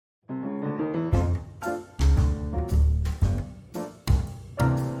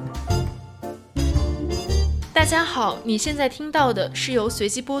大家好，你现在听到的是由随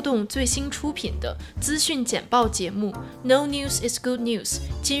机波动最新出品的资讯简报节目 No News is Good News，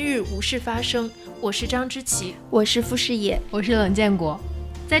 今日无事发生。我是张之琪，我是傅世野，我是冷建国。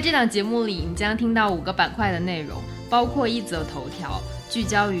在这档节目里，你将听到5个板块的内容，包括1则头条，聚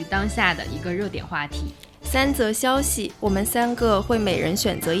焦于当下的一个热点话题；3则消息，我们3个会每人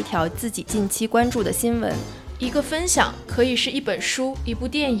选择一条自己近期关注的新闻；1个分享，可以是一本书、一部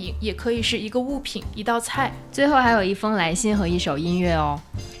电影，也可以是一个物品、一道菜；最后还有1封来信和1首音乐哦。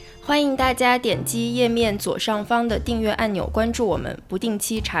欢迎大家点击页面左上方的订阅按钮关注我们，不定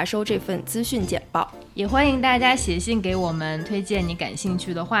期查收这份资讯简报。也欢迎大家写信给我们，推荐你感兴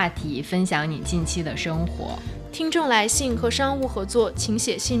趣的话题，分享你近期的生活。听众来信和商务合作请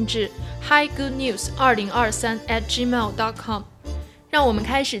写信至 highgoodnews2023@gmail.com。 让我们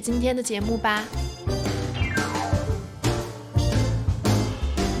开始今天的节目吧。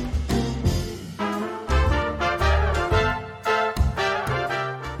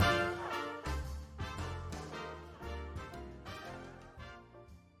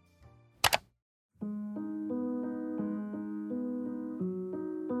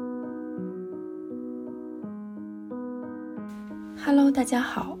Hello， 大家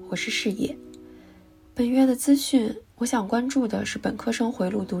好，我是世野。本月的资讯，我想关注的是本科生回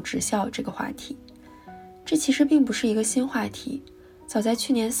路读职校这个话题。这其实并不是一个新话题，早在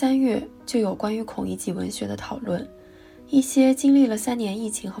去年3月就有关于孔乙己文学的讨论。一些经历了3年疫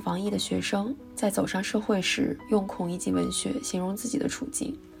情和防疫的学生，在走上社会时，用孔乙己文学形容自己的处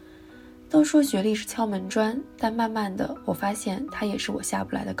境。都说学历是敲门砖，但慢慢的，我发现它也是我下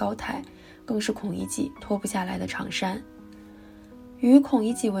不来的高台，更是孔乙己脱不下来的长衫。与孔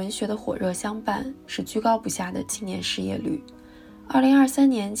乙己文学的火热相伴，是居高不下的青年失业率。2023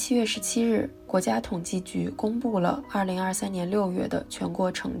年7月17日，国家统计局公布了2023年6月的全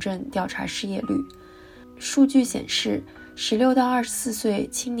国城镇调查失业率。数据显示，16到24岁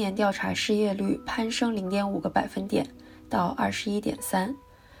青年调查失业率攀升 0.5 个百分点到 21.3%，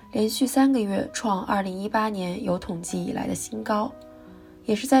 连续3个月创2018年有统计以来的新高。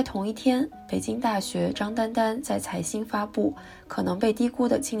也是在同一天，北京大学张丹丹在财新发布可能被低估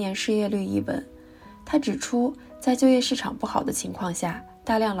的青年失业率一文。他指出，在就业市场不好的情况下，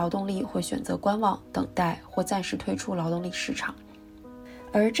大量劳动力会选择观望、等待或暂时退出劳动力市场，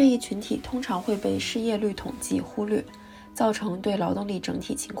而这一群体通常会被失业率统计忽略，造成对劳动力整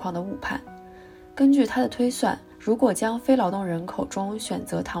体情况的误判。根据他的推算，如果将非劳动人口中选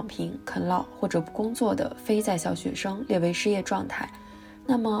择躺平、啃老或者不工作的非在校学生列为失业状态，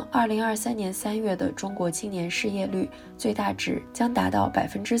那么2023年3月的中国青年失业率最大值将达到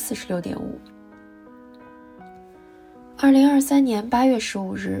 46.5%。 2023年8月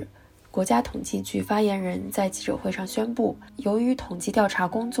15日，国家统计局发言人在记者会上宣布，由于统计调查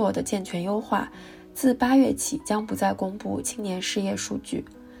工作的健全优化，自8月起将不再公布青年失业数据。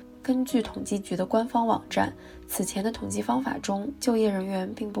根据统计局的官方网站，此前的统计方法中，就业人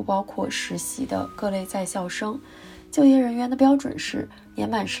员并不包括实习的各类在校生。就业人员的标准是年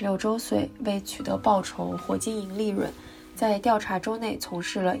满16周岁，未取得报酬或经营利润，在调查周内从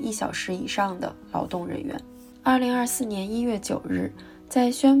事了1小时以上的劳动人员。2024年1月9日，在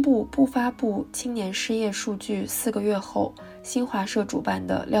宣布不发布青年失业数据4个月后，新华社主办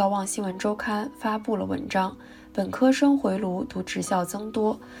的瞭望新闻周刊发布了文章《本科生回炉读职校增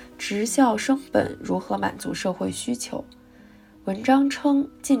多，职校升本如何满足社会需求》。文章称，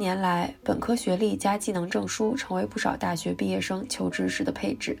近年来，本科学历加技能证书成为不少大学毕业生求职时的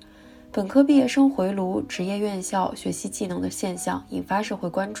配置。本科毕业生回炉职业院校学习技能的现象引发社会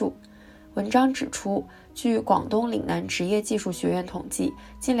关注。文章指出，据广东岭南职业技术学院统计，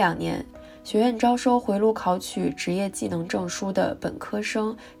近2年，学院招收回炉考取职业技能证书的本科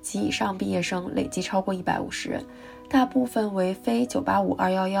生及以上毕业生累计超过150人，大部分为非985、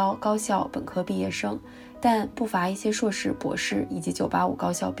211高校本科毕业生，但不乏一些硕士、博士以及985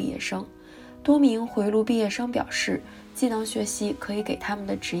高校毕业生。多名回炉毕业生表示，技能学习可以给他们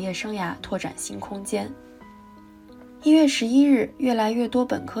的职业生涯拓展新空间。1月11日，越来越多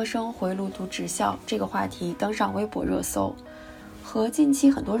本科生回炉读职校这个话题登上微博热搜。和近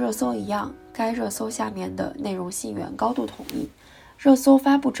期很多热搜一样，该热搜下面的内容信源高度统一。热搜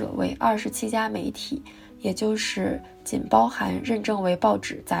发布者为27家媒体，也就是仅包含认证为报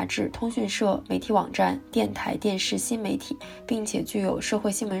纸、杂志、通讯社、媒体网站、电台、电视、新媒体，并且具有社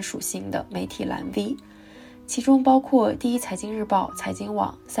会新闻属性的媒体栏 V， 其中包括第一财经日报、财经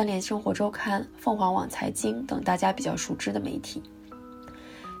网、3联生活周刊、凤凰网财经等大家比较熟知的媒体。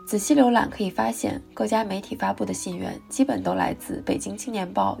仔细浏览可以发现，各家媒体发布的信源基本都来自北京青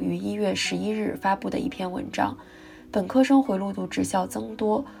年报于1月11日发布的一篇文章，本科生回路读职校增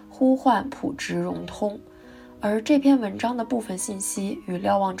多，呼唤普职融通。而这篇文章的部分信息与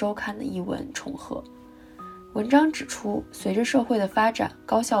瞭望周刊的译文重合。文章指出，随着社会的发展，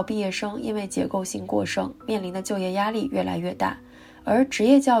高校毕业生因为结构性过剩，面临的就业压力越来越大，而职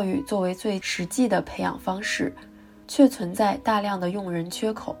业教育作为最实际的培养方式，却存在大量的用人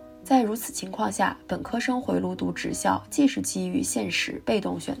缺口。在如此情况下，本科生回炉读职校，既是基于现实被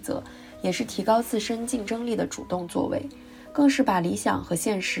动选择，也是提高自身竞争力的主动作为，更是把理想和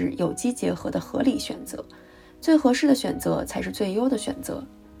现实有机结合的合理选择。最合适的选择才是最优的选择。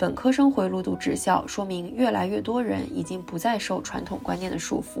本科生回炉读职校，说明越来越多人已经不再受传统观念的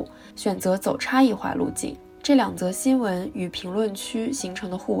束缚，选择走差异化路径。这两则新闻与评论区形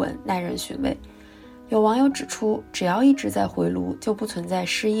成的互文耐人寻味。有网友指出，只要一直在回炉，就不存在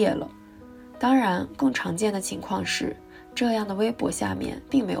失业了。当然，更常见的情况是，这样的微博下面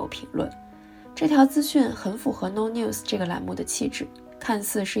并没有评论。这条资讯很符合 No News 这个栏目的气质，看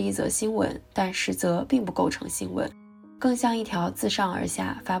似是一则新闻，但实则并不构成新闻，更像一条自上而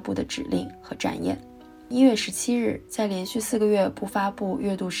下发布的指令和展演。1月17日，在连续4个月不发布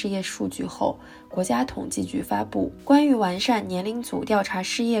月度失业数据后，国家统计局发布关于完善年龄组调查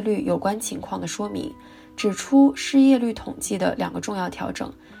失业率有关情况的说明，指出失业率统计的2个重要调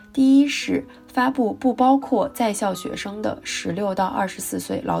整。第一是发布不包括在校学生的16到24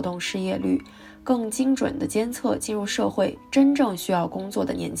岁劳动失业率，更精准地监测进入社会真正需要工作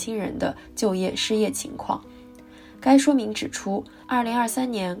的年轻人的就业失业情况。该说明指出，2023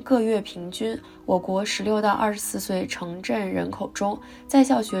年各月平均，我国16到24岁城镇人口中，在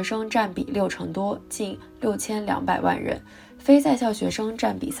校学生占比60%多，近6200万人，非在校学生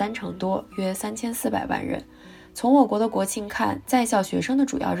占比30%多，约3400万人。从我国的国情看，在校学生的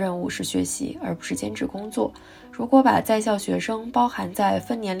主要任务是学习，而不是兼职工作。如果把在校学生包含在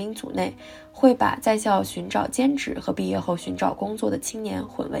分年龄组内，会把在校寻找兼职和毕业后寻找工作的青年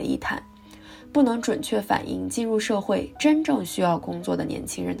混为一谈，不能准确反映进入社会真正需要工作的年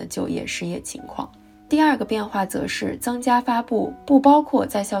轻人的就业失业情况。第二个变化则是增加发布不包括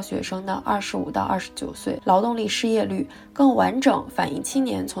在校学生的25到29岁劳动力失业率，更完整反映青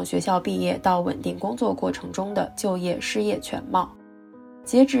年从学校毕业到稳定工作过程中的就业失业全貌。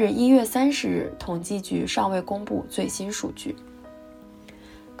截止1月30日，统计局尚未公布最新数据。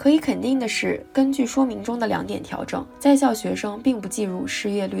可以肯定的是，根据说明中的2点调整，在校学生并不计入失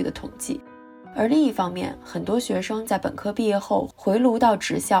业率的统计。而另一方面，很多学生在本科毕业后回炉到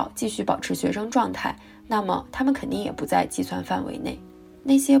职校继续保持学生状态，那么他们肯定也不在计算范围内。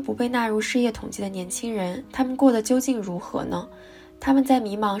那些不被纳入失业统计的年轻人，他们过得究竟如何呢？他们在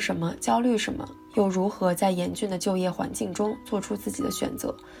迷茫什么，焦虑什么，又如何在严峻的就业环境中做出自己的选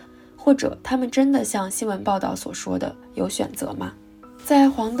择？或者他们真的像新闻报道所说的有选择吗？在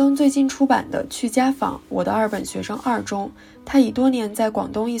黄登最近出版的《去家访我的2本学生2》中，他以多年在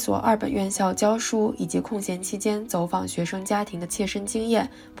广东一所2本院校教书以及空闲期间走访学生家庭的切身经验，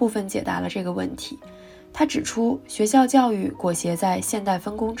部分解答了这个问题。他指出，学校教育裹挟在现代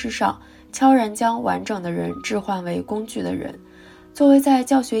分工之上，悄然将完整的人置换为工具的人。作为在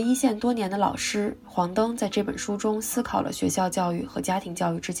教学一线多年的老师，黄登在这本书中思考了学校教育和家庭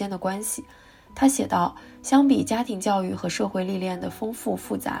教育之间的关系。他写道，相比家庭教育和社会历练的丰富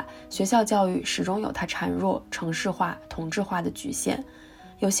复杂，学校教育始终有它孱弱、城市化、同质化的局限。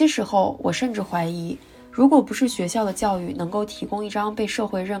有些时候，我甚至怀疑，如果不是学校的教育能够提供一张被社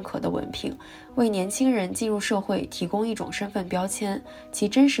会认可的文凭，为年轻人进入社会提供一种身份标签，其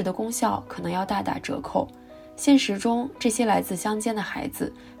真实的功效可能要大打折扣。现实中，这些来自乡间的孩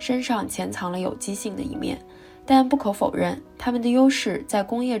子身上潜藏了有机性的一面，但不可否认，他们的优势在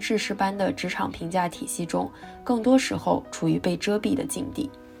工业制式般的职场评价体系中，更多时候处于被遮蔽的境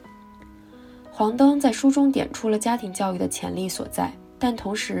地。黄登在书中点出了家庭教育的潜力所在，但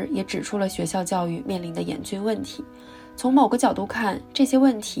同时也指出了学校教育面临的严峻问题。从某个角度看，这些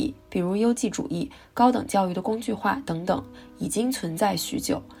问题，比如优绩主义、高等教育的工具化等等，已经存在许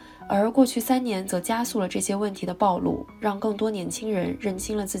久。而过去3年则加速了这些问题的暴露，让更多年轻人认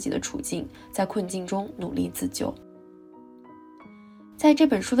清了自己的处境，在困境中努力自救。在这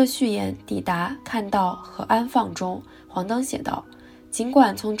本书的序言、抵达、看到和安放中，黄登写道，尽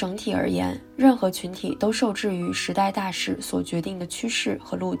管从整体而言，任何群体都受制于时代大势所决定的趋势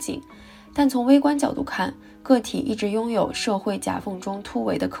和路径，但从微观角度看，个体一直拥有社会夹缝中突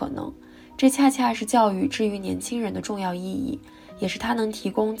围的可能。这恰恰是教育之于年轻人的重要意义，也是它能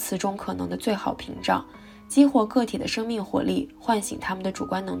提供此种可能的最好屏障。激活个体的生命活力，唤醒他们的主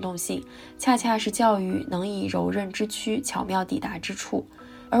观能动性，恰恰是教育能以柔韧之躯巧妙抵达之处。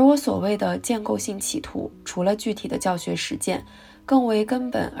而我所谓的建构性企图，除了具体的教学实践，更为根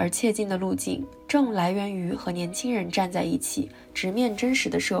本而切近的路径，正来源于和年轻人站在一起，直面真实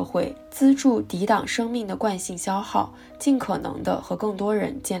的社会，资助抵挡生命的惯性消耗，尽可能地和更多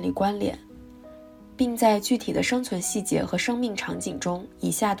人建立关联，并在具体的生存细节和生命场景中，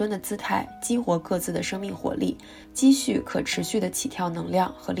以下蹲的姿态激活各自的生命活力，积蓄可持续的起跳能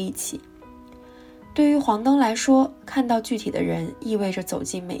量和力气。对于黄灯来说，看到具体的人意味着走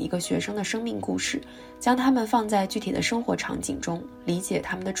进每一个学生的生命故事，将他们放在具体的生活场景中，理解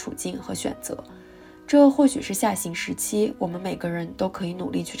他们的处境和选择。这或许是下行时期我们每个人都可以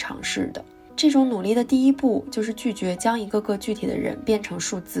努力去尝试的。这种努力的第一步，就是拒绝将一个个具体的人变成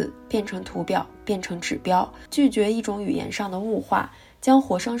数字，变成图表，变成指标，拒绝一种语言上的物化，将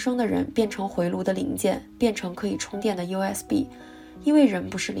活生生的人变成回炉的零件，变成可以充电的 USB。因为人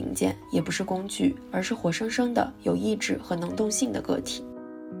不是零件，也不是工具，而是活生生的有意志和能动性的个体。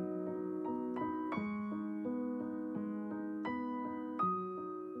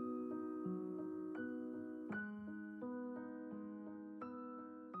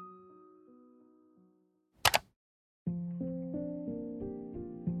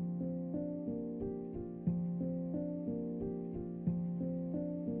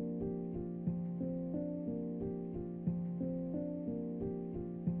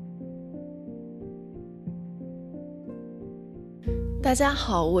大家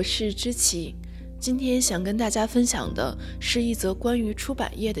好，我是知琪。今天想跟大家分享的是一则关于出版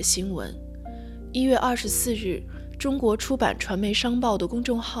业的新闻。1月24日，中国出版传媒商报的公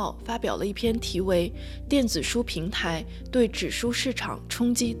众号发表了一篇题为《电子书平台对纸书市场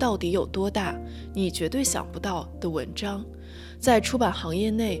冲击到底有多大？你绝对想不到》的文章，在出版行业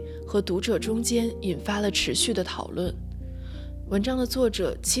内和读者中间引发了持续的讨论。文章的作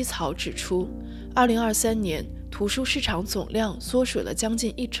者七草指出，2023年图书市场总量缩水了将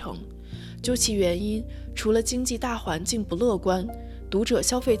近1成，究其原因，除了经济大环境不乐观、读者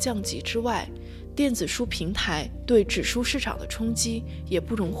消费降级之外，电子书平台对纸书市场的冲击也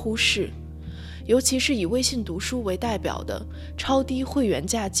不容忽视，尤其是以微信读书为代表的超低会员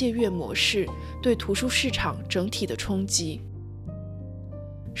价借阅模式对图书市场整体的冲击。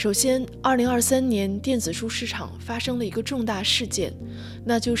首先，2023年电子书市场发生了一个重大事件，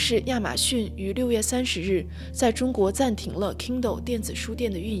那就是亚马逊于6月30日在中国暂停了 Kindle 电子书店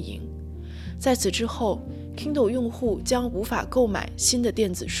的运营。在此之后， Kindle 用户将无法购买新的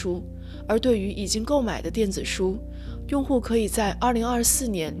电子书，而对于已经购买的电子书，用户可以在2024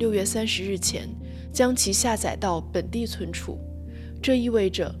年6月30日前将其下载到本地存储。这意味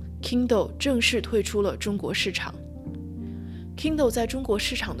着 Kindle 正式退出了中国市场。Kindle 在中国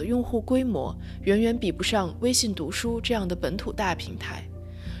市场的用户规模远远比不上微信读书这样的本土大平台。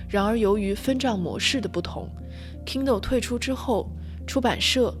然而，由于分账模式的不同， Kindle 退出之后，出版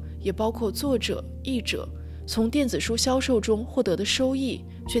社也包括作者、译者从电子书销售中获得的收益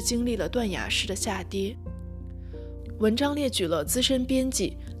却经历了断崖式的下跌。文章列举了资深编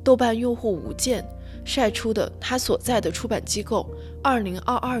辑豆瓣用户吴健晒出的他所在的出版机构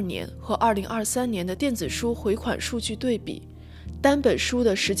2022年和2023年的电子书回款数据对比，单本书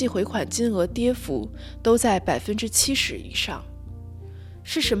的实际回款金额跌幅都在70%以上。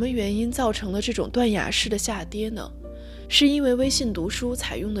是什么原因造成了这种断崖式的下跌呢？是因为微信读书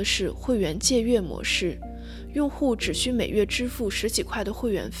采用的是会员借阅模式，用户只需每月支付10几块的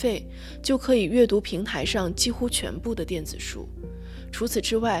会员费，就可以阅读平台上几乎全部的电子书。除此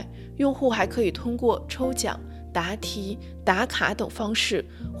之外，用户还可以通过抽奖、答题、打卡等方式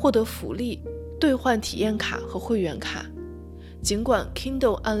获得福利，兑换体验卡和会员卡。尽管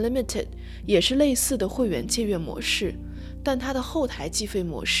Kindle Unlimited 也是类似的会员借阅模式，但它的后台计费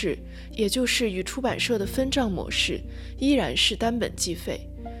模式，也就是与出版社的分账模式，依然是单本计费。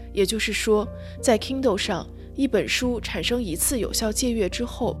也就是说，在 Kindle 上，一本书产生一次有效借阅之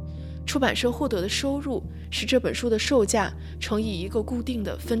后，出版社获得的收入是这本书的售价乘以一个固定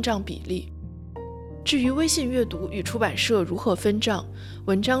的分账比例。至于微信阅读与出版社如何分账，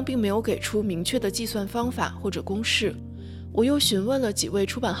文章并没有给出明确的计算方法或者公式。我又询问了几位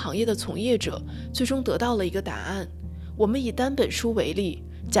出版行业的从业者，最终得到了一个答案。我们以单本书为例，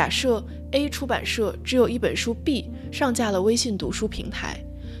假设 A 出版社只有一本书 B 上架了微信读书平台，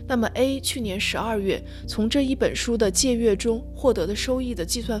那么 A 去年12月从这一本书的借阅中获得的收益的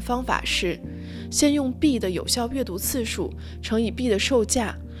计算方法是，先用 B 的有效阅读次数乘以 B 的售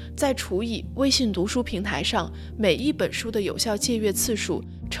价，再除以微信读书平台上每一本书的有效借阅次数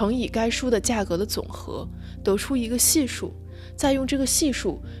乘以该书的价格的总和，得出一个系数，再用这个系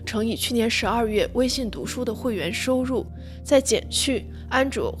数乘以去年12月微信读书的会员收入，再减去安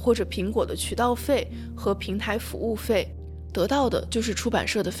卓或者苹果的渠道费和平台服务费，得到的就是出版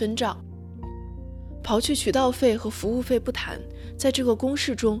社的分账。刨去渠道费和服务费不谈，在这个公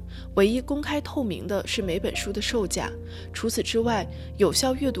式中，唯一公开透明的是每本书的售价。除此之外，有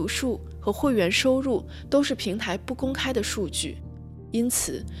效阅读数和会员收入都是平台不公开的数据。因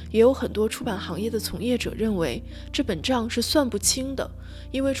此，也有很多出版行业的从业者认为，这本账是算不清的，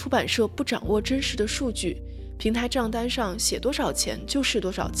因为出版社不掌握真实的数据，平台账单上写多少钱就是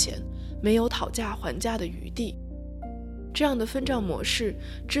多少钱，没有讨价还价的余地。这样的分账模式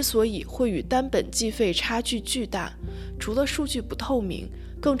之所以会与单本计费差距巨大，除了数据不透明，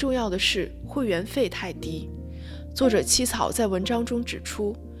更重要的是会员费太低。作者七草在文章中指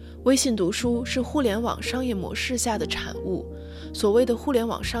出，微信读书是互联网商业模式下的产物。所谓的互联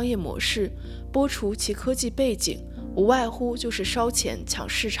网商业模式，剥除其科技背景，无外乎就是烧钱抢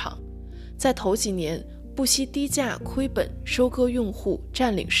市场。在头几年，不惜低价亏本收割用户，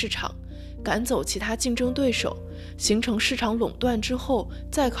占领市场，赶走其他竞争对手，形成市场垄断之后，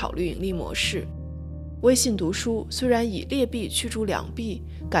再考虑盈利模式。微信读书虽然以劣币驱逐良币，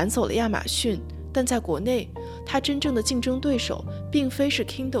赶走了亚马逊，但在国内，它真正的竞争对手并非是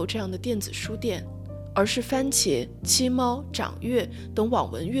Kindle 这样的电子书店，而是番茄、七猫、掌阅等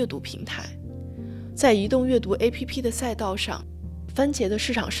网文阅读平台。在移动阅读 APP 的赛道上，番茄的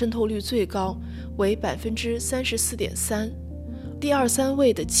市场渗透率最高，为 34.3%， 第二三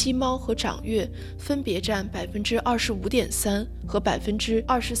位的七猫和掌阅分别占 25.3% 和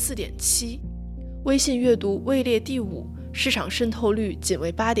 24.7%， 微信阅读位列第5，市场渗透率仅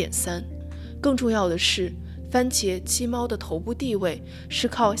为 8.3%。 更重要的是，番茄、七猫的头部地位是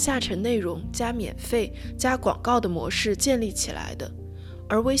靠下沉内容加免费加广告的模式建立起来的，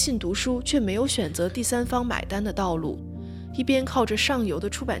而微信读书却没有选择第三方买单的道路，一边靠着上游的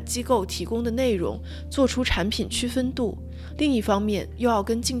出版机构提供的内容做出产品区分度，另一方面又要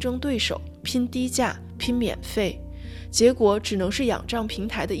跟竞争对手拼低价、拼免费，结果只能是仰仗平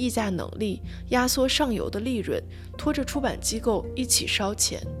台的议价能力，压缩上游的利润，拖着出版机构一起烧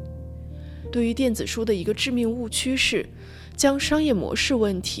钱。对于电子书的一个致命误区是，将商业模式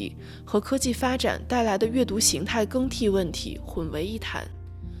问题和科技发展带来的阅读形态更替问题混为一谈。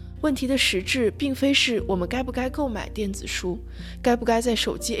问题的实质并非是我们该不该购买电子书，该不该在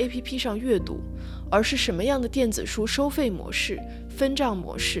手机 APP 上阅读，而是什么样的电子书收费模式、分账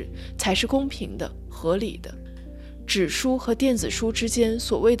模式才是公平的、合理的。纸书和电子书之间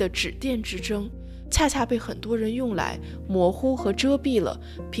所谓的纸电之争，恰恰被很多人用来模糊和遮蔽了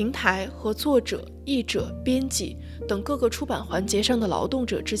平台和作者、译者、编辑等各个出版环节上的劳动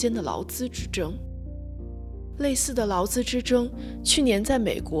者之间的劳资之争。类似的劳资之争，去年在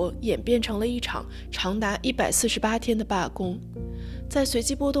美国演变成了一场长达148天的罢工。在随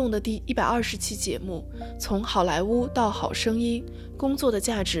机波动的第120期节目《从好莱坞到好声音：工作的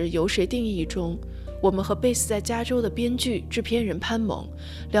价值由谁定义》中，我们和 base 在加州的编剧、制片人潘蒙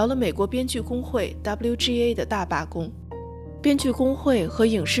聊了美国编剧工会 WGA 的大罢工。编剧工会和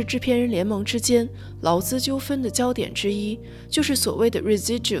影视制片人联盟之间劳资纠纷的焦点之一，就是所谓的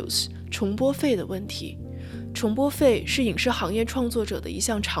residuals 重播费的问题。重播费是影视行业创作者的一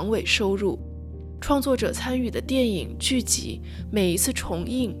项长尾收入，创作者参与的电影、剧集，每一次重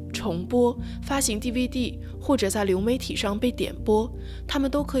映、重播、发行 DVD 或者在流媒体上被点播，他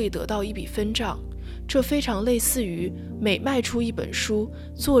们都可以得到一笔分账。这非常类似于每卖出一本书，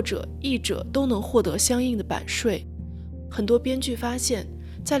作者、译者都能获得相应的版税。很多编剧发现，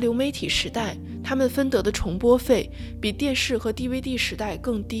在流媒体时代，他们分得的重播费比电视和 DVD 时代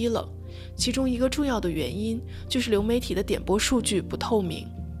更低了。其中一个重要的原因就是流媒体的点播数据不透明，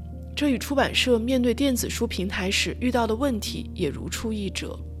这与出版社面对电子书平台时遇到的问题也如出一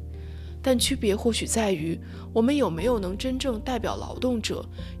辙。但区别或许在于，我们有没有能真正代表劳动者、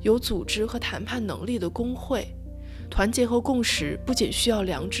有组织和谈判能力的工会。团结和共识不仅需要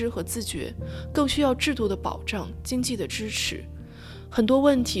良知和自觉，更需要制度的保障、经济的支持。很多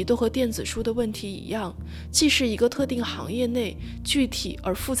问题都和电子书的问题一样，既是一个特定行业内具体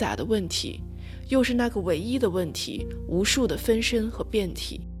而复杂的问题，又是那个唯一的问题，无数的分身和变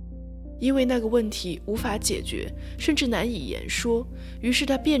体。因为那个问题无法解决，甚至难以言说，于是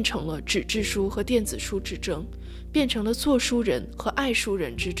它变成了纸质书和电子书之争，变成了做书人和爱书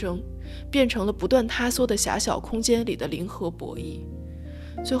人之争，变成了不断塌缩的狭小空间里的零和博弈。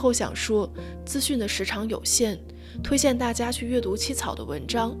最后想说，资讯的时长有限，推荐大家去阅读七草的文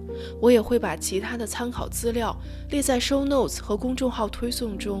章，我也会把其他的参考资料列在 show notes 和公众号推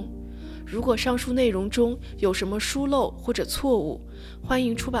送中。如果上述内容中有什么疏漏或者错误，欢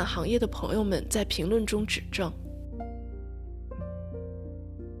迎出版行业的朋友们在评论中指正。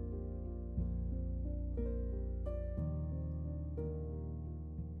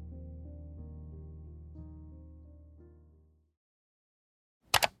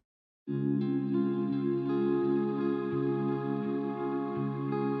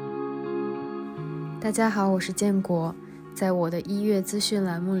大家好，我是建国。在我的1月资讯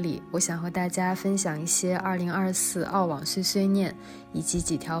栏目里，我想和大家分享一些2024澳网碎碎念，以及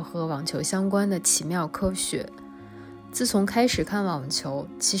几条和网球相关的奇妙科学。自从开始看网球，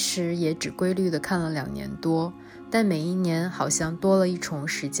其实也只规律地看了2年多，但每一年好像多了一重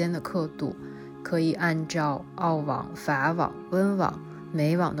时间的刻度，可以按照澳网、法网、温网、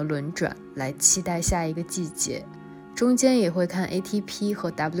美网的轮转来期待下一个季节。中间也会看 ATP 和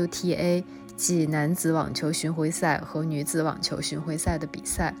WTA， 即男子网球巡回赛和女子网球巡回赛的比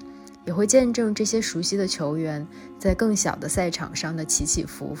赛，也会见证这些熟悉的球员在更小的赛场上的起起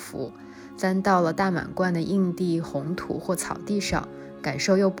伏伏，但到了大满贯的硬地、红土或草地上，感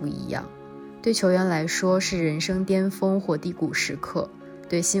受又不一样。对球员来说是人生巅峰或低谷时刻，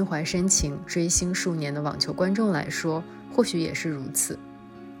对心怀深情追星数年的网球观众来说或许也是如此。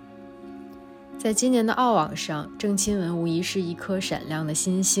在今年的澳网上，郑钦文无疑是一颗闪亮的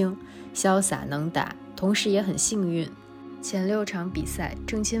新星，潇洒能打，同时也很幸运。前6场比赛，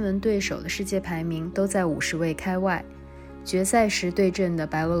郑钦文对手的世界排名都在50位开外。决赛时对阵的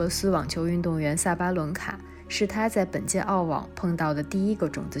白俄罗斯网球运动员萨巴伦卡，是他在本届澳网碰到的第一个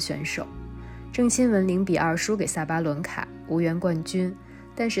种子选手。郑钦文0-2输给萨巴伦卡，无缘冠军，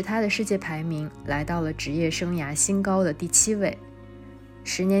但是他的世界排名来到了职业生涯新高的第7位。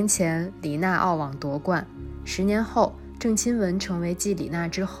10年前，李娜澳网夺冠，10年后，郑钦文成为继李娜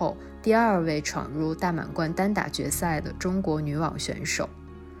之后第2位闯入大满贯单打决赛的中国女网选手。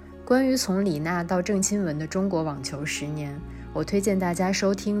关于从李娜到郑钦文的中国网球10年，我推荐大家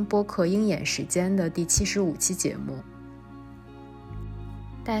收听播客鹰眼时间的第75期节目。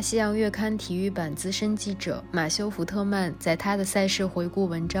大西洋月刊体育版资深记者马修·福特曼在他的赛事回顾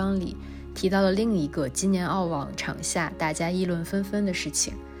文章里提到了另一个今年澳网场下大家议论纷纷的事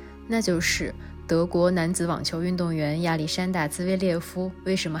情，那就是德国男子网球运动员亚历山大·兹维列夫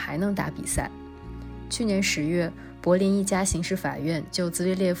为什么还能打比赛。去年10月，柏林一家刑事法院就兹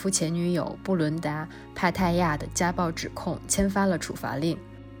维列夫前女友布伦达·帕泰亚的家暴指控签发了处罚令，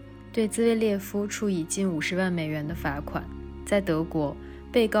对兹维列夫处以近50万美元的罚款。在德国，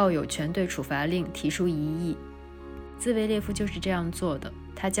被告有权对处罚令提出异议。兹维列夫就是这样做的，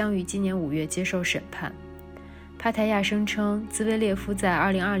他将于今年5月接受审判。帕泰亚声称，兹维列夫在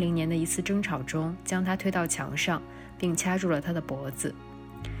2020年的一次争吵中将他推到墙上，并掐住了他的脖子。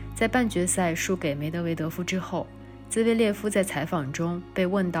在半决赛输给梅德韦德夫之后，兹维列夫在采访中被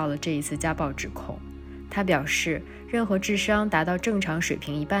问到了这一次家暴指控。他表示，任何智商达到正常水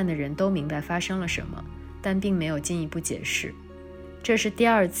平一半的人都明白发生了什么，但并没有进一步解释。这是第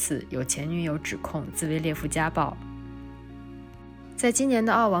2次有前女友指控兹维列夫家暴。在今年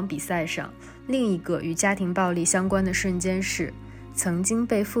的澳网比赛上，另一个与家庭暴力相关的瞬间是，曾经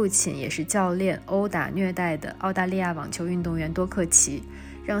被父亲也是教练殴打虐待的澳大利亚网球运动员多克奇，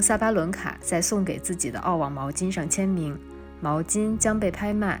让萨巴伦卡在送给自己的澳网毛巾上签名，毛巾将被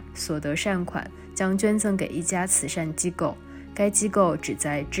拍卖，所得善款将捐赠给一家慈善机构，该机构旨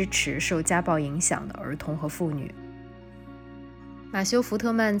在支持受家暴影响的儿童和妇女。马修·福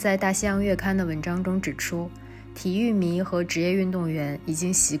特曼在大西洋月刊的文章中指出，体育迷和职业运动员已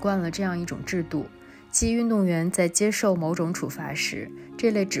经习惯了这样一种制度，即运动员在接受某种处罚时，这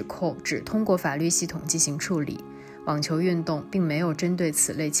类指控只通过法律系统进行处理，网球运动并没有针对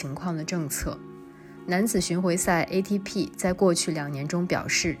此类情况的政策。男子巡回赛 ATP 在过去2年中表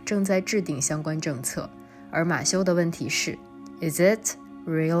示正在制定相关政策，而马修的问题是 Is it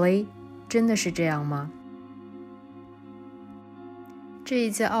really？ 真的是这样吗？这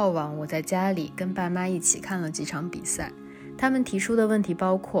一届澳网，我在家里跟爸妈一起看了几场比赛，他们提出的问题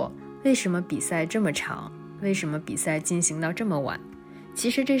包括：为什么比赛这么长？为什么比赛进行到这么晚？其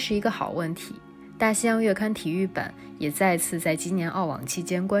实这是一个好问题。大西洋月刊体育版也再次在今年澳网期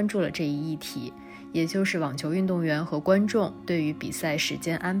间关注了这一议题，也就是网球运动员和观众对于比赛时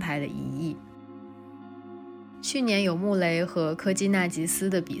间安排的疑义。去年有穆雷和科基纳吉斯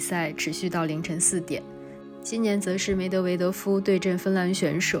的比赛持续到凌晨4点，今年则是梅德韦德夫对阵芬兰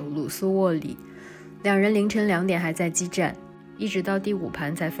选手鲁苏沃里，两人凌晨2点还在激战，一直到第5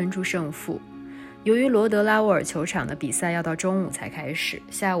盘才分出胜负。由于罗德拉沃尔球场的比赛要到中午才开始，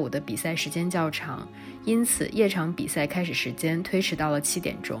下午的比赛时间较长，因此夜场比赛开始时间推迟到了7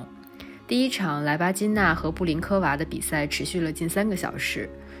点钟。第1场莱巴金纳和布林科娃的比赛持续了近3个小时，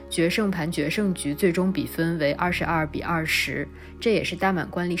决胜盘决胜局最终比分为22-20，这也是大满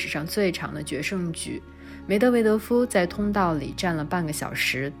贯历史上最长的决胜局。梅德韦德夫在通道里站了半个小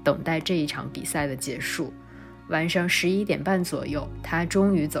时，等待这一场比赛的结束。晚上11点半左右，他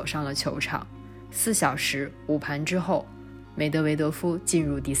终于走上了球场。4小时5盘之后，梅德韦德夫进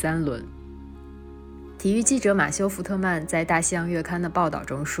入第3轮。体育记者马修·福特曼在大西洋月刊的报道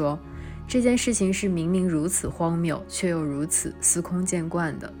中说，这件事情是明明如此荒谬，却又如此司空见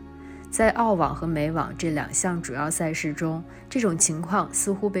惯的。在澳网和美网这2项主要赛事中，这种情况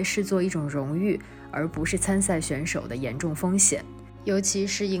似乎被视作一种荣誉，而不是参赛选手的严重风险。尤其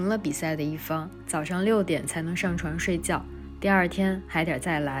是赢了比赛的一方，早上6点才能上床睡觉，第2天还得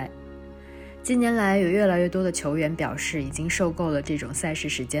再来。近年来，有越来越多的球员表示已经受够了这种赛事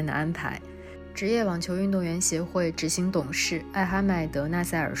时间的安排。职业网球运动员协会执行董事艾哈迈德·纳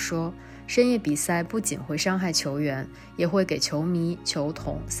塞尔说，深夜比赛不仅会伤害球员，也会给球迷、球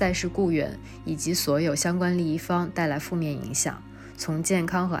童、赛事雇员以及所有相关利益方带来负面影响。从健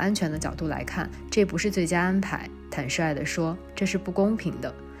康和安全的角度来看，这不是最佳安排。坦率地说，这是不公平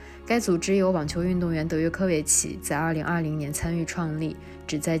的。该组织由网球运动员德约科维奇在2020年参与创立，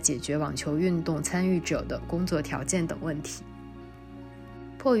旨在解决网球运动参与者的工作条件等问题。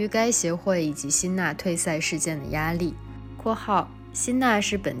迫于该协会以及辛纳退赛事件的压力（辛纳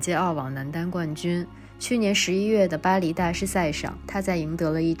是本届澳网男单冠军），去年11月的巴黎大师赛上，他在赢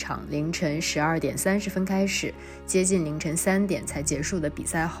得了一场凌晨12点30分开始，接近凌晨3点才结束的比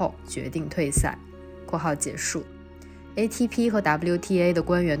赛后，决定退赛（结束）。ATP 和 WTA 的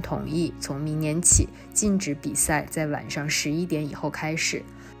官员同意从明年起禁止比赛在晚上11点以后开始。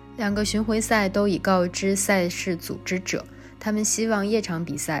2个巡回赛都已告知赛事组织者，他们希望夜场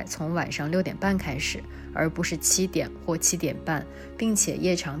比赛从晚上6点半开始，而不是7点或7点半，并且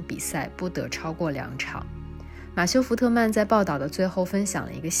夜场比赛不得超过2场。马修·福特曼在报道的最后分享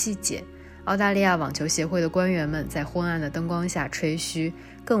了一个细节：澳大利亚网球协会的官员们在昏暗的灯光下吹嘘，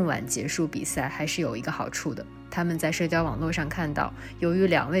更晚结束比赛还是有一个好处的。他们在社交网络上看到，由于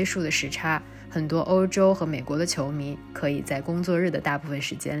2位数的时差，很多欧洲和美国的球迷可以在工作日的大部分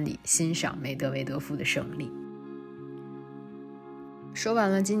时间里欣赏梅德韦德夫的胜利。说完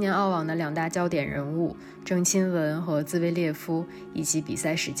了今年澳网的2大焦点人物郑钦文和兹维列夫以及比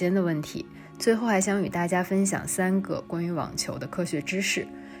赛时间的问题，最后还想与大家分享3个关于网球的科学知识。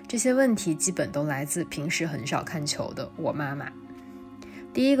这些问题基本都来自平时很少看球的我妈妈。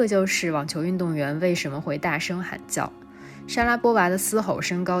第一个就是网球运动员为什么会大声喊叫。莎拉波娃的嘶吼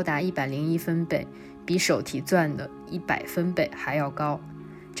声高达101分贝，比手提钻的100分贝还要高。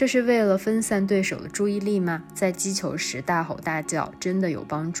这是为了分散对手的注意力吗？在击球时大吼大叫真的有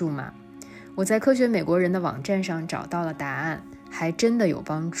帮助吗？我在科学美国人的网站上找到了答案，还真的有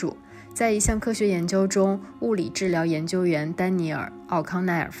帮助。在一项科学研究中，物理治疗研究员丹尼尔·奥康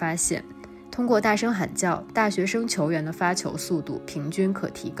奈尔发现，通过大声喊叫，大学生球员的发球速度平均可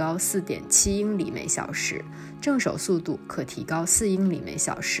提高 4.7 英里每小时，正手速度可提高4英里每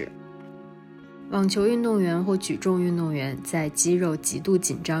小时。网球运动员或举重运动员在肌肉极度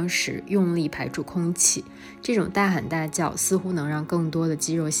紧张时用力排出空气，这种大喊大叫似乎能让更多的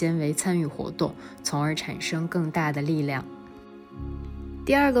肌肉纤维参与活动，从而产生更大的力量。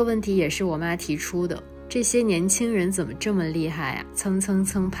第二个问题也是我妈提出的，这些年轻人怎么这么厉害啊？蹭蹭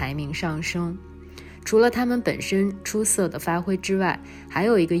蹭排名上升。除了他们本身出色的发挥之外，还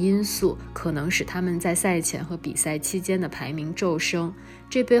有一个因素可能使他们在赛前和比赛期间的排名骤升。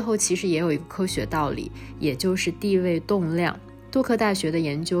这背后其实也有一个科学道理，也就是地位动量。杜克大学的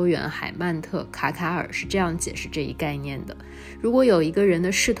研究员海曼特·卡卡尔是这样解释这一概念的：如果有一个人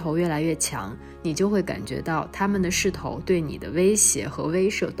的势头越来越强，你就会感觉到他们的势头对你的威胁和威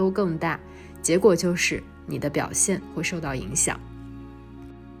慑都更大，结果就是你的表现会受到影响。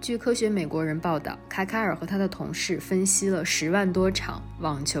据科学美国人报道，卡卡尔和他的同事分析了10万多场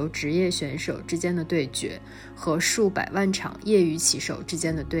网球职业选手之间的对决和数百万场业余棋手之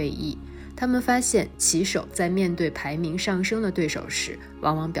间的对弈，他们发现棋手在面对排名上升的对手时，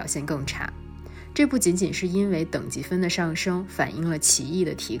往往表现更差。这不仅仅是因为等级分的上升反映了棋艺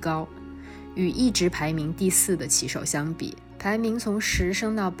的提高，与一直排名第4的棋手相比，排名从10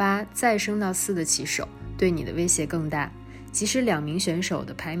升到8再升到4的棋手对你的威胁更大。即使2名选手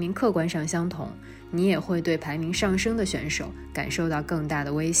的排名客观上相同，你也会对排名上升的选手感受到更大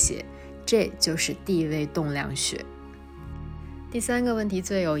的威胁，这就是地位动量学。第3个问题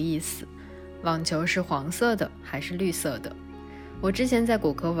最有意思，网球是黄色的还是绿色的？我之前在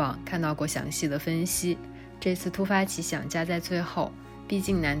果壳网看到过详细的分析，这次突发奇想加在最后，毕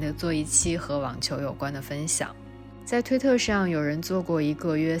竟难得做一期和网球有关的分享。在推特上有人做过一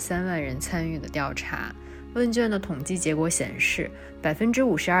个约3万人参与的调查，问卷的统计结果显示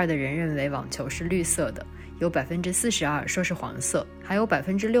 52% 的人认为网球是绿色的，有 42% 说是黄色，还有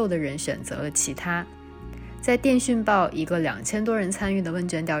 6% 的人选择了其他。在电讯报一个2000多人参与的问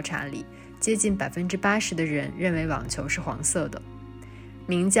卷调查里，接近 80% 的人认为网球是黄色的。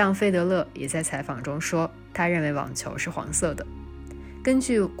名将费德勒也在采访中说，他认为网球是黄色的。根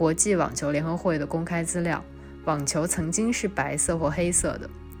据国际网球联合会的公开资料，网球曾经是白色或黑色的，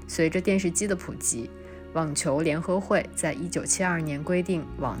随着电视机的普及，网球联合会在1972年规定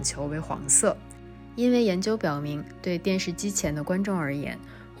网球为黄色，因为研究表明，对电视机前的观众而言，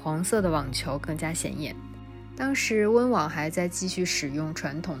黄色的网球更加显眼。当时温网还在继续使用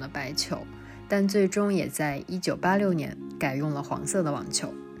传统的白球，但最终也在1986年改用了黄色的网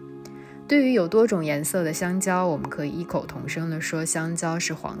球。对于有多种颜色的香蕉，我们可以异口同声地说香蕉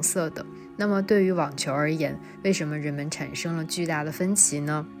是黄色的。那么对于网球而言，为什么人们产生了巨大的分歧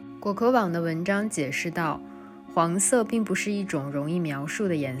呢？果壳网的文章解释道，黄色并不是一种容易描述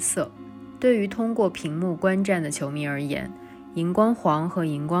的颜色。对于通过屏幕观战的球迷而言，荧光黄和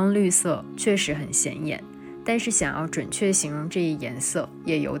荧光绿色确实很显眼，但是想要准确形容这一颜色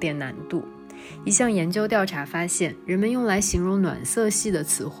也有点难度。一项研究调查发现，人们用来形容暖色系的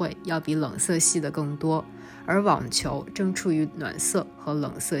词汇要比冷色系的更多，而网球正处于暖色和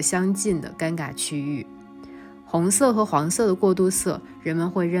冷色相近的尴尬区域。红色和黄色的过渡色人们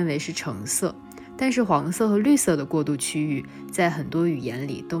会认为是橙色，但是黄色和绿色的过渡区域在很多语言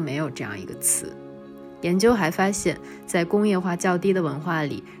里都没有这样一个词。研究还发现，在工业化较低的文化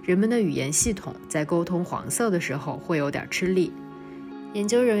里，人们的语言系统在沟通黄色的时候会有点吃力。研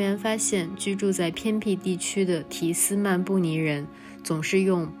究人员发现，居住在偏僻地区的提斯曼布尼人总是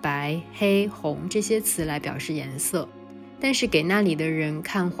用白、黑、红这些词来表示颜色，但是给那里的人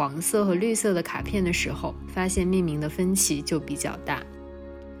看黄色和绿色的卡片的时候，发现命名的分歧就比较大。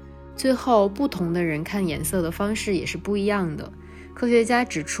最后，不同的人看颜色的方式也是不一样的。科学家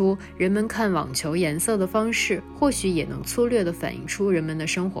指出，人们看网球颜色的方式或许也能粗略地反映出人们的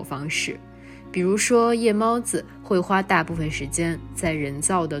生活方式。比如说，夜猫子会花大部分时间在人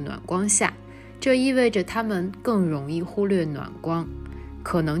造的暖光下，这意味着他们更容易忽略暖光，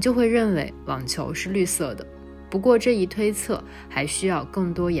可能就会认为网球是绿色的。不过这一推测还需要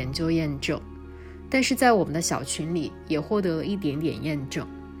更多研究验证。但是在我们的小群里也获得了一点点验证。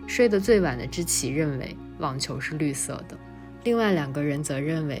睡得最晚的知棋认为网球是绿色的，另外2个人则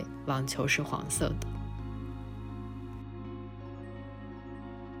认为网球是黄色的。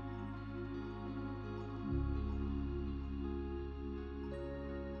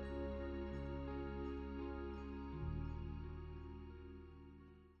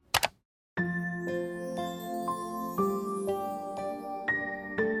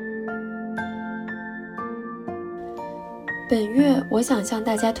本月我想向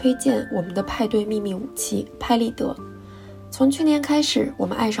大家推荐我们的派对秘密武器拍立得。从去年开始，我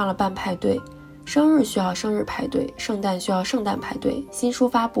们爱上了办派对，生日需要生日派对，圣诞需要圣诞派对，新书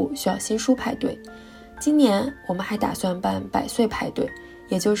发布需要新书派对。今年我们还打算办100岁派对，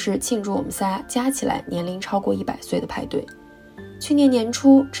也就是庆祝我们仨加起来年龄超过100岁的派对。去年年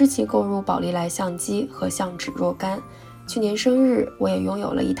初，知棋购入宝丽来相机和相纸若干。去年生日，我也拥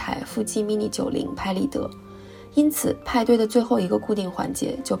有了一台富基 mini 90拍立得。因此，派对的最后一个固定环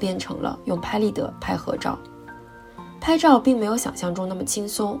节就变成了用拍立得拍合照。拍照并没有想象中那么轻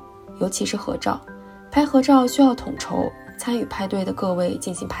松，尤其是合照。拍合照需要统筹，参与派对的各位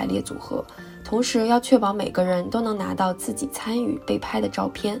进行排列组合，同时要确保每个人都能拿到自己参与被拍的照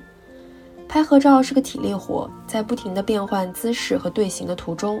片。拍合照是个体力活，在不停地变换姿势和队形的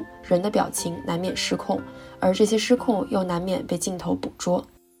途中，人的表情难免失控，而这些失控又难免被镜头捕捉。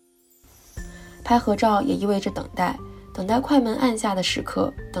拍合照也意味着等待，等待快门按下的时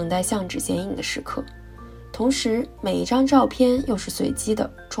刻，等待相纸显影的时刻。同时，每一张照片又是随机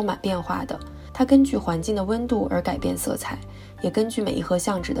的，充满变化的，它根据环境的温度而改变色彩，也根据每一盒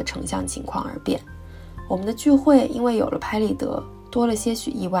相纸的成像情况而变。我们的聚会因为有了拍立得，多了些许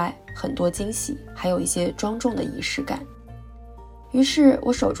意外，很多惊喜，还有一些庄重的仪式感。于是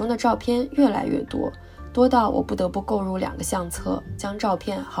我手中的照片越来越多，多到我不得不购入2个相册，将照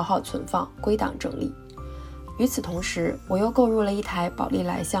片好好存放，归档整理。与此同时，我又购入了一台宝丽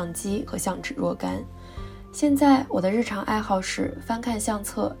来相机和相纸若干。现在我的日常爱好是翻看相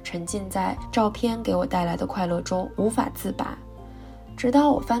册，沉浸在照片给我带来的快乐中，无法自拔。直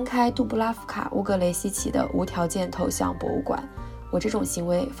到我翻开杜布拉夫卡乌格雷西奇的无条件头像博物馆，我这种行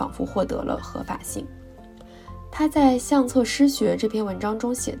为仿佛获得了合法性。他在《相册诗学》这篇文章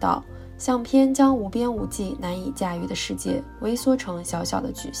中写道，相片将无边无际难以驾驭的世界微缩成小小的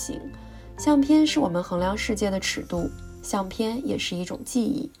矩形。相片是我们衡量世界的尺度，相片也是一种记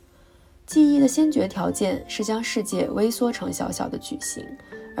忆。记忆的先决条件是将世界微缩成小小的矩形，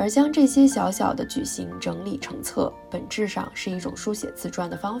而将这些小小的矩形整理成册，本质上是一种书写自传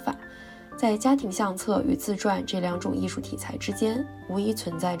的方法。在家庭相册与自传这2种艺术题材之间，无疑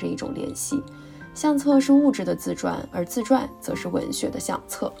存在着一种联系。相册是物质的自传，而自传则是文学的相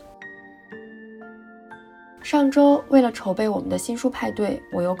册。上周为了筹备我们的新书派对，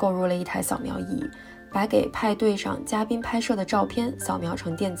我又购入了一台扫描仪，把给派对上嘉宾拍摄的照片扫描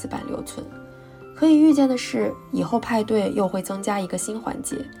成电子版留存。可以预见的是，以后派对又会增加一个新环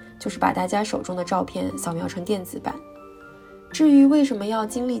节，就是把大家手中的照片扫描成电子版。至于为什么要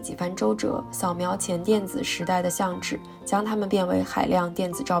经历几番周折，扫描前电子时代的相纸，将它们变为海量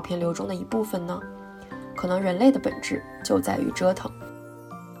电子照片流中的一部分呢？可能人类的本质就在于折腾。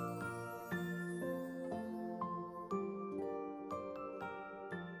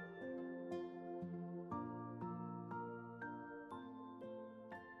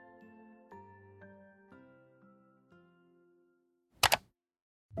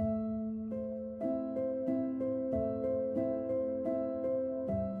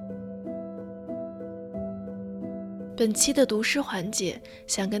本期的读诗环节，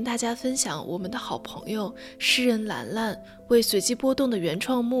想跟大家分享我们的好朋友诗人兰兰为随机波动的原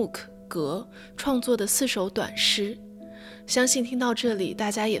创 MOOC 格创作的4首短诗。相信听到这里，大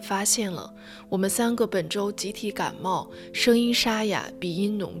家也发现了，我们3个本周集体感冒，声音沙哑，鼻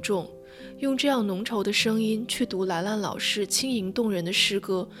音浓重。用这样浓稠的声音去读兰兰老师轻盈动人的诗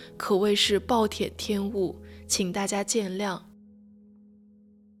歌，可谓是暴殄天物，请大家见谅。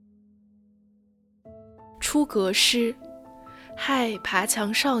出格诗。嗨，爬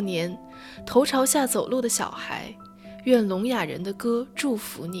墙少年，头朝下走路的小孩，愿聋哑人的歌祝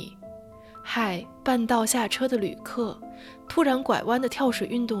福你。嗨，半道下车的旅客，突然拐弯的跳水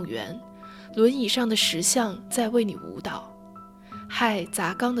运动员，轮椅上的石像在为你舞蹈。嗨，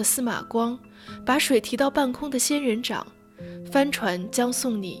砸缸的司马光，把水提到半空的仙人掌，帆船将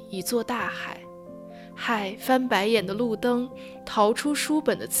送你一座大海。嗨，翻白眼的路灯，逃出书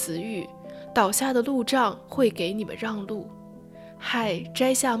本的词语，倒下的路障会给你们让路。嗨，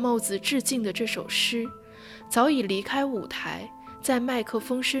摘下帽子致敬的这首诗，早已离开舞台，在麦克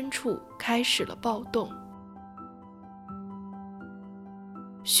风深处开始了暴动。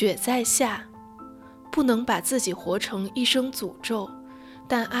雪在下，不能把自己活成一声诅咒，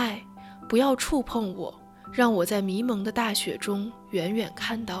但爱，不要触碰我，让我在迷蒙的大雪中远远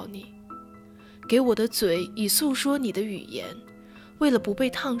看到你。给我的嘴以诉说你的语言，为了不被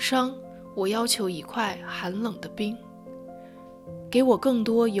烫伤，我要求一块寒冷的冰。给我更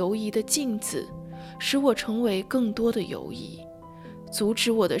多游移的镜子，使我成为更多的游移，阻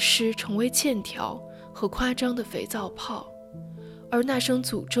止我的诗成为欠条和夸张的肥皂泡。而那声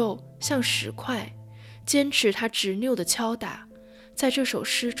诅咒像石块，坚持它执拗的敲打，在这首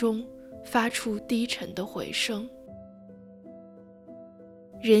诗中发出低沉的回声。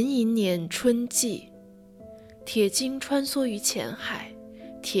壬寅年春季，铁鲸穿梭于浅海，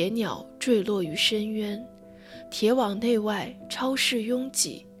铁鸟坠落于深渊，铁网内外超市拥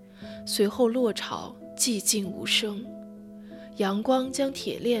挤，随后落潮寂静无声。阳光将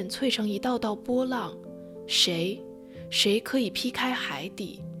铁链淬成一道道波浪，谁可以劈开海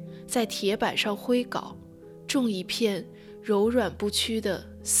底，在铁板上挥镐，种一片柔软不屈的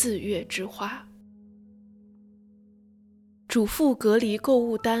4月之花。主妇隔离购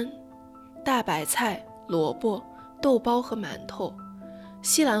物单：大白菜、萝卜、豆包和馒头，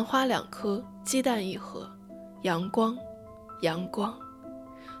西兰花2颗，鸡蛋1盒。阳光，阳光。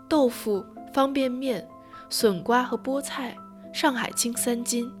豆腐、方便面、笋瓜和菠菜，上海青3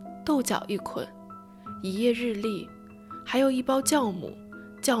斤，豆角1捆。一页日历，还有1包酵母，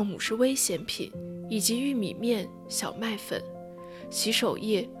酵母是危险品，以及玉米面、小麦粉。洗手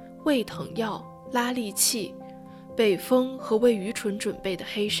液、胃疼药、拉力器，北风和为愚蠢准备的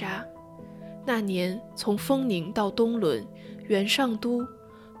黑纱。那年从丰宁到东仑，原上都，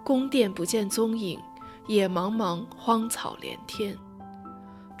宫殿不见踪影，野茫茫，荒草连天。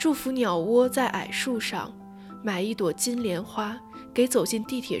祝福鸟窝在矮树上，买1朵金莲花给走进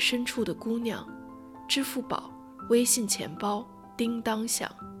地铁深处的姑娘。支付宝、微信钱包叮当响。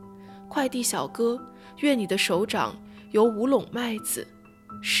快递小哥，愿你的手掌有5垄麦子。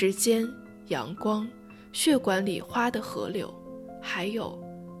时间、阳光、血管里花的河流，还有，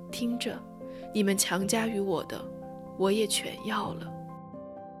听着，你们强加于我的，我也全要了。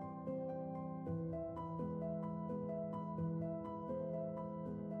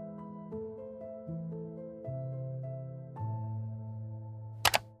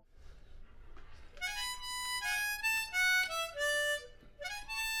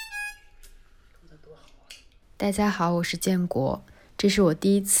大家好，我是建国，这是我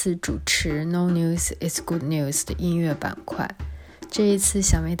第一次主持 No News is Good News 的音乐板块。这一次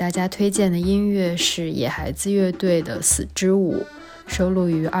想为大家推荐的音乐是野孩子乐队的《死之舞》，收录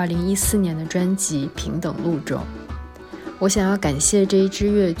于2014年的专辑《平等路》中。我想要感谢这一支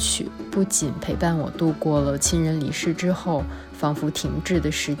乐曲，不仅陪伴我度过了亲人离世之后仿佛停滞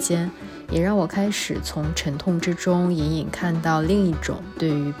的时间，也让我开始从沉痛之中隐隐看到另一种对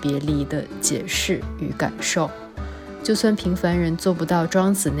于别离的解释与感受。就算平凡人做不到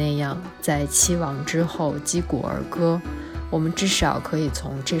庄子那样在妻亡之后击鼓而歌，我们至少可以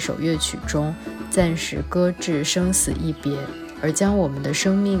从这首乐曲中暂时搁置生死一别，而将我们的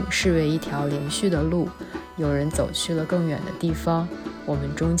生命视为一条连续的路。有人走去了更远的地方，我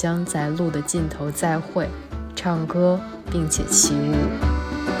们终将在路的尽头再会，唱歌并且起舞。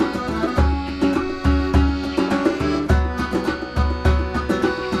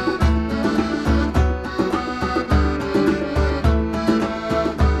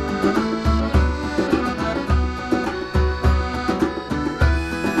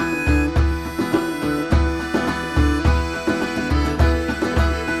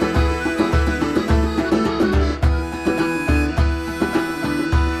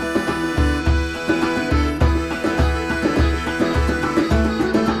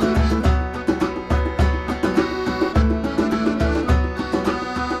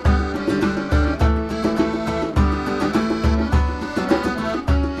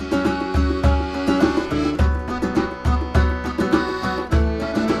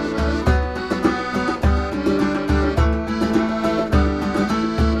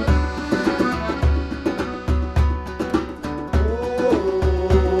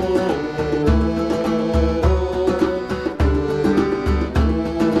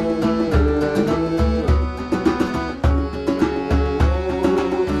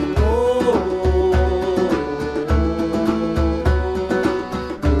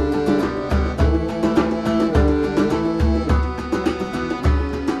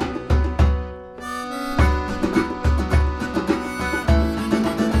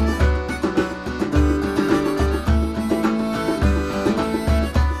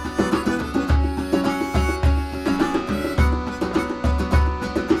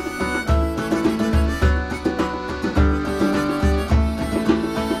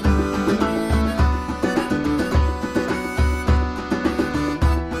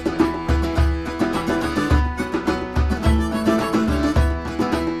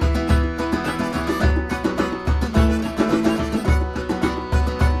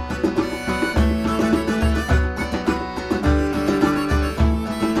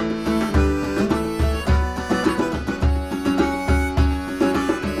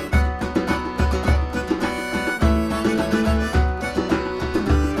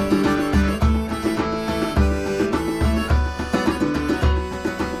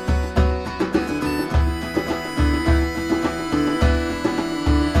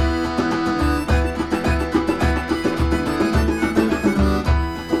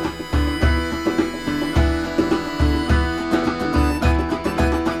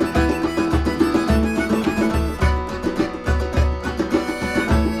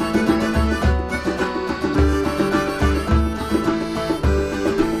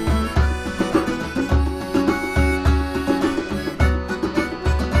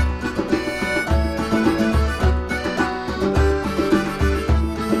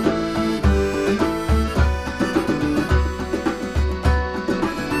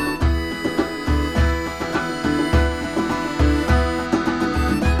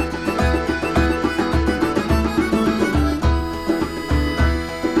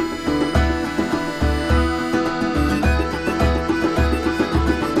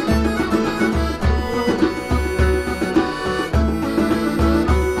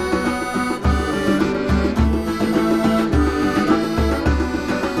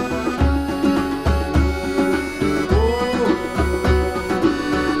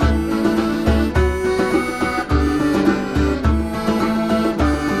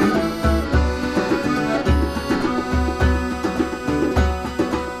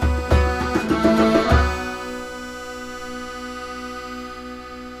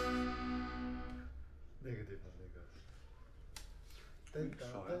那个地方那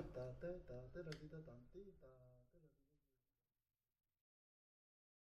个。